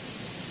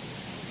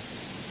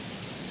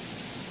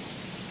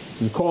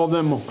 He called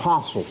them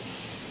apostles.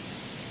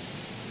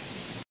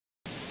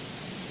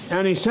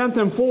 And he sent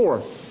them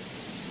forth.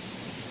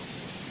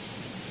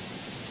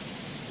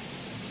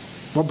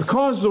 But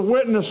because the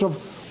witness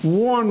of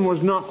one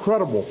was not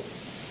credible,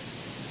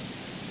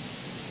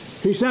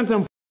 he sent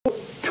them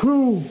forth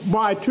 2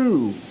 by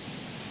 2.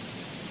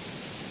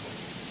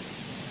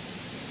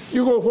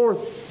 You go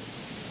forth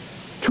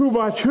 2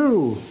 by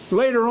 2.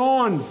 Later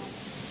on,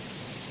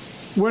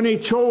 when he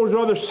chose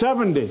other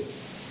 70,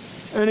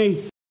 and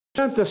he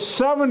sent the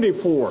 70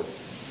 forth,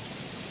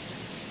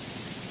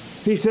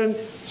 he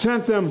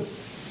sent them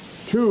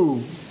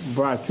 2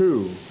 by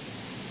 2.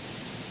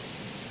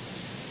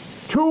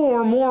 2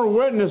 or more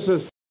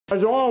witnesses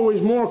is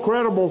always more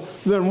credible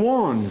than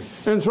one.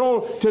 And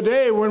so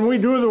today, when we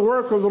do the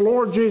work of the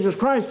Lord Jesus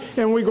Christ,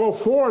 and we go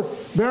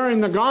forth bearing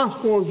the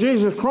gospel of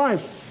Jesus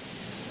Christ,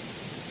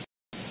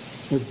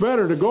 it's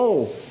better to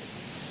go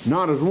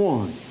not as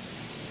one.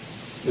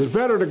 It's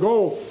better to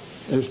go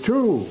as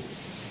 2.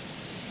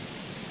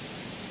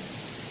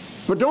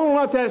 But don't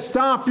let that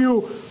stop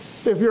you.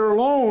 If you're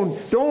alone,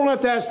 don't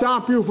let that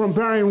stop you from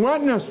bearing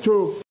witness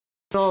to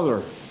another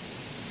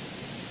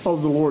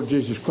of the Lord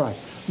Jesus Christ.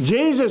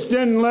 Jesus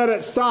didn't let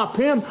it stop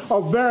him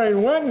of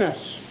bearing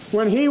witness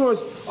when he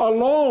was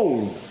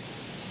alone,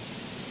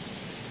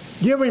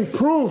 giving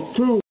proof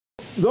to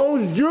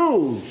those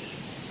Jews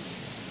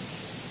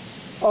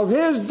of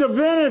his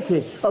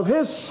divinity, of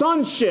his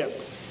sonship.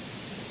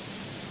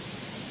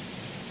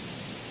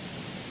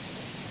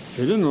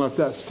 He didn't let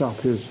that stop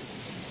his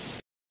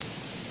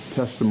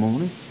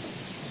testimony.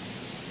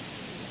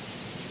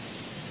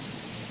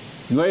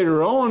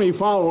 Later on, he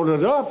followed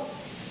it up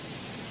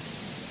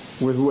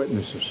with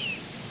witnesses.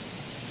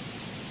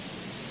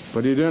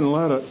 But he didn't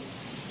let it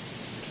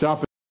stop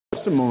his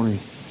testimony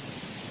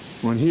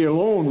when he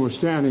alone was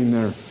standing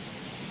there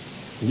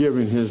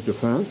giving his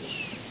defense.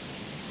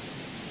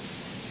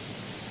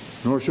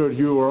 Nor should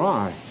you or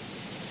I.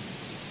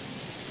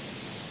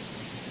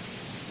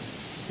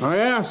 I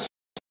asked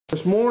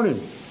this morning,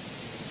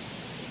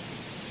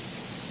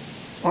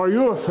 are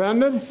you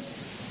offended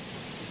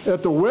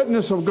at the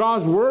witness of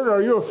God's Word?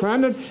 Are you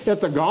offended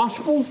at the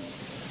gospel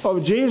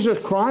of Jesus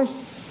Christ?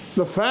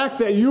 The fact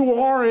that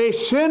you are a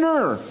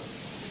sinner.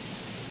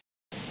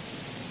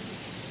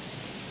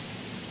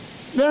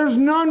 There's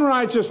none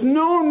righteous,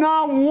 no,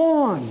 not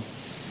one.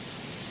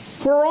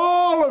 For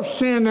all have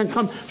sinned and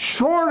come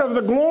short of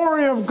the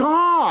glory of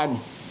God.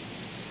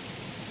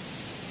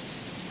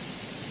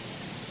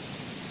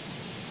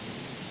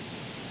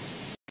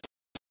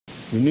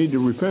 You need to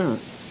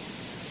repent.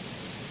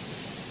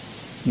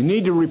 You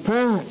need to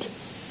repent.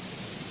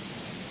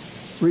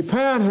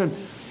 Repent and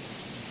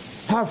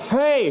have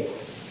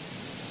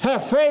faith.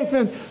 Have faith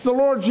in the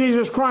Lord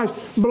Jesus Christ.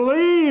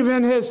 Believe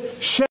in his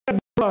shed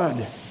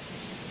blood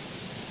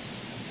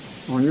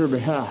on your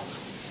behalf.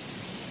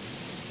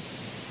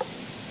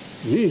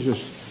 Jesus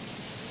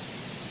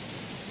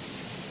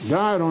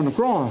died on the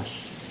cross.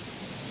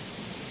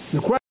 The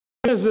question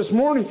is this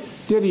morning,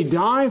 did he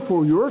die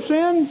for your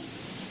sin?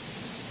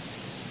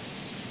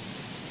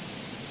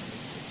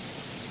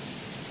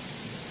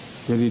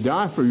 Did he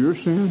die for your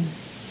sin?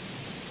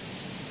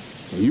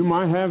 That you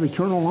might have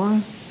eternal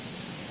life?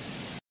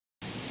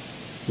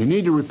 You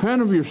need to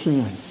repent of your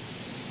sin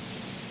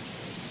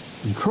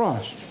and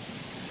trust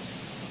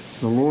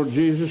the Lord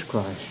Jesus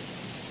Christ.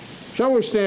 Shall we stand?